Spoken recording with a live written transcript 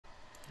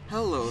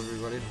Hello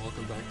everybody and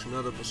welcome back to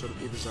another episode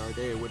of A Bizarre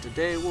Day, where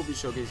today we'll be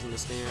showcasing the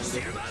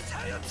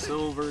stand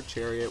Silver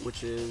Chariot,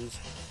 which is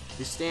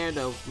the stand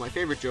of my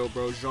favorite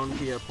JOJO,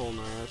 Jean-Pierre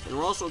Polnareff, and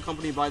we're also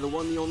accompanied by the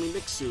one, the only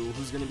Mixu,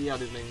 who's going to be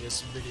editing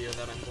this video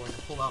that I'm going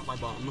to pull out my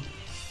bum.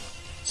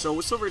 So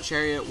with Silver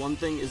Chariot, one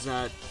thing is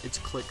that its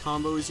click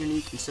combo is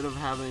unique. Instead of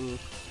having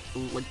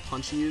like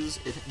punchies,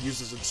 it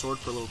uses its sword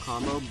for a little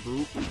combo,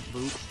 boop,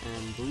 boop,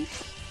 and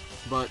boop.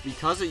 But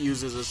because it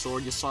uses a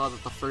sword, you saw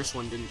that the first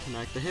one didn't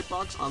connect. The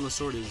hitbox on the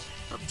sword is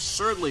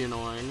absurdly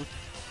annoying,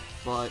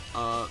 but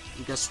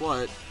guess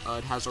what?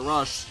 It has a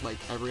rush like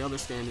every other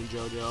stand in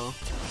JOJO.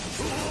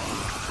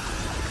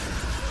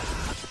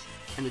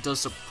 And it does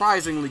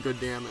surprisingly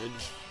good damage.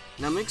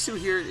 Now Mixu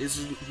here,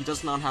 he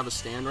does not have a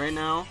stand right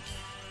now.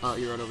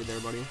 You're right over there,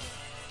 buddy.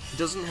 He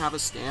doesn't have a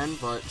stand,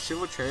 but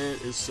Silver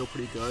Chariot is still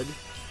pretty good,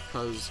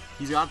 because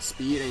he's got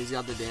speed and he's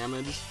got the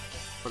damage.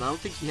 But I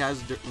don't think he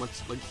has much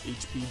like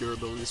HP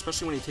durability,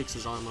 especially when he takes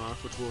his armor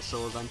off, which we'll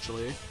show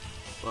eventually.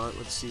 But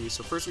let's see.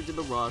 So first we did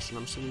the rush, and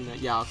I'm assuming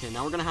that okay.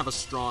 Now we're gonna have a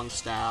strong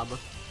stab,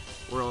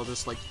 where I'll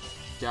just like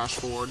dash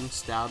forward and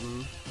stab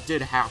him.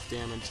 Did half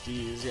damage,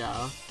 jeez,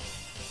 yeah.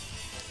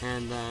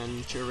 And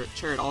then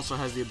Chariot also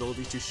has the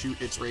ability to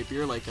shoot its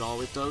rapier like it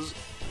always does.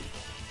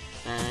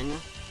 Bang,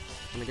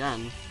 and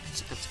again,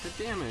 that's good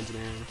damage,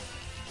 man.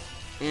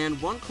 And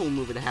one cool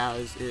move it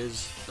has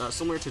is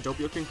similar to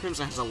Doppio King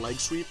Crimson. It has a leg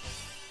sweep.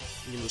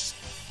 You can just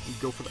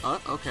go for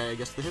the okay, I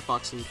guess the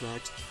hitbox didn't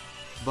connect,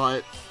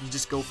 but you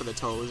just go for the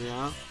toes,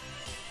 yeah.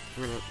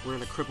 We're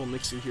gonna cripple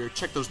Mixu here.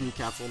 Check those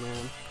kneecaps, old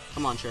man.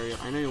 Come on,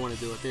 Chariot. I know you want to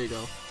do it. There you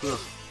go. Ugh.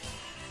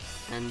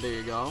 And there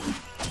you go.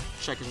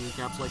 Check his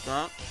kneecaps like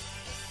that.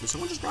 Did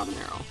someone just grab an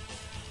arrow?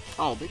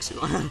 Oh,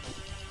 Mixu.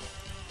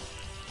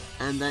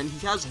 And then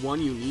he has one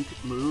unique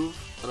move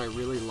that I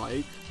really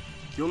like.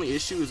 The only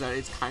issue is that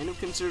it's kind of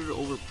considered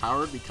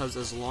overpowered, because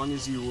as long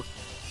as you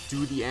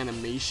do the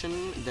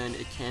animation, then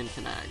it can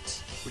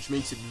connect, which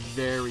makes it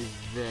very,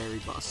 very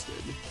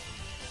busted.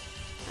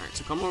 Alright,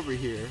 so come over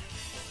here,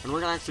 and we're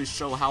gonna actually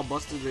show how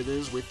busted it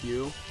is with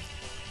you.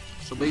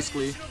 So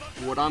basically,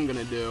 what I'm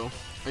gonna do,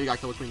 oh, you got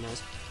Killer Queen, nice.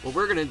 What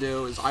we're gonna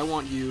do is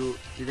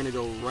you're gonna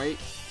go right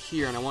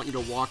here, and I want you to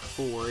walk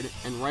forward,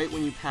 and right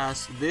when you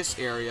pass this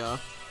area,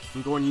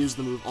 I'm going to use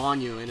the move on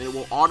you, and it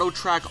will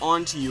auto-track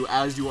onto you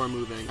as you are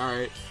moving.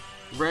 Alright,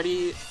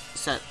 ready,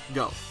 set,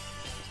 go.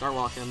 Start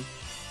walking.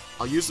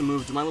 I'll use the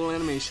move, do my little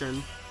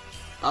animation,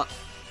 up,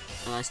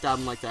 and I stab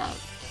him like that.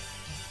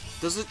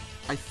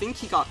 I think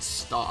he got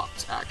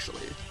stopped,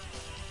 actually,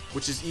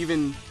 which is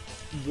even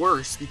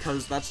worse,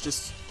 because that's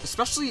just,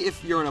 especially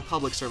if you're in a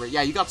public server,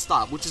 yeah, you got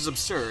stopped, which is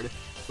absurd.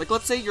 Like,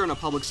 let's say you're in a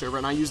public server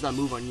and I use that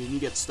move on you and you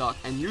get stuck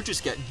and you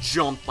just get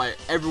jumped by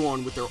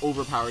everyone with their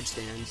overpowered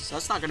stands.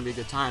 That's not going to be a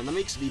good time. That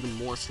makes it even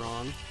more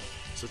strong.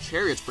 So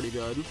Chariot's pretty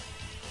good.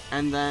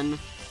 And then,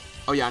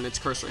 oh yeah, and it's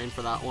cursor aim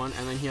for that one.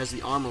 And then he has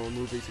the armor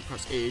move if you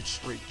press H,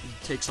 where he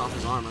takes off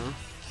his armor.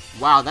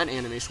 Wow, that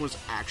animation was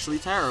actually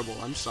terrible.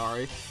 I'm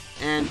sorry.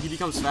 And he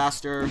becomes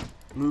faster.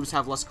 Moves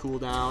have less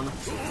cooldown.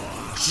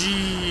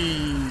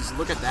 Jeez,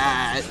 look at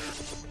that.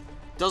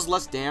 Does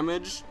less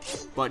damage,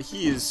 but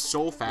he is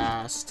so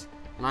fast,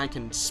 and I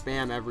can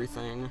spam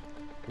everything.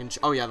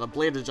 Oh yeah, the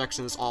blade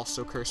ejection is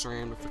also cursor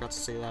aimed, I forgot to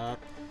say that.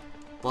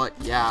 But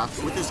yeah,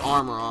 with his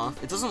armor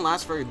off, it doesn't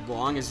last very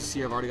long. As you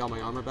see, I've already got my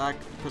armor back.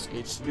 Press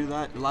H to do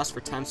that. It lasts for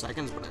 10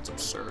 seconds, but it's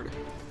absurd.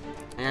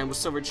 And with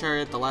Silver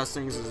Chariot, the last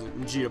thing is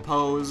G to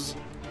pose.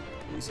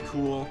 He's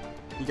cool.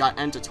 He got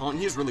N to taunt.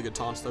 He has really good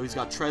taunts though. He's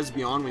got Trez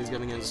Beyond when he's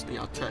getting his,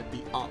 Trez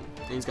Beyond.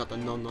 And he's got the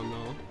no no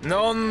no.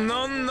 No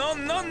no no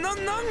no no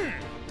no.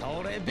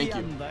 Thank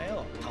you.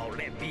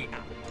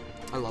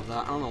 I love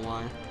that. I don't know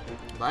why.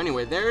 But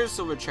anyway, there's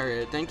Silver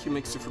Chariot. Thank you,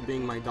 Mixu, for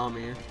being my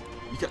dummy.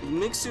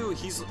 Mixu,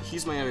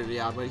 he's my editor,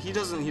 yeah, but he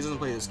doesn't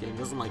play this game. He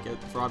doesn't like it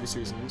for obvious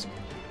reasons.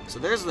 So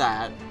there's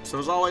that. So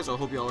as always, I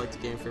hope you all liked the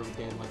game. Favorite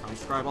game, like, comment,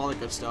 subscribe, all that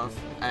good stuff.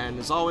 And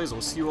as always,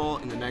 I'll see you all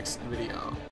in the next video.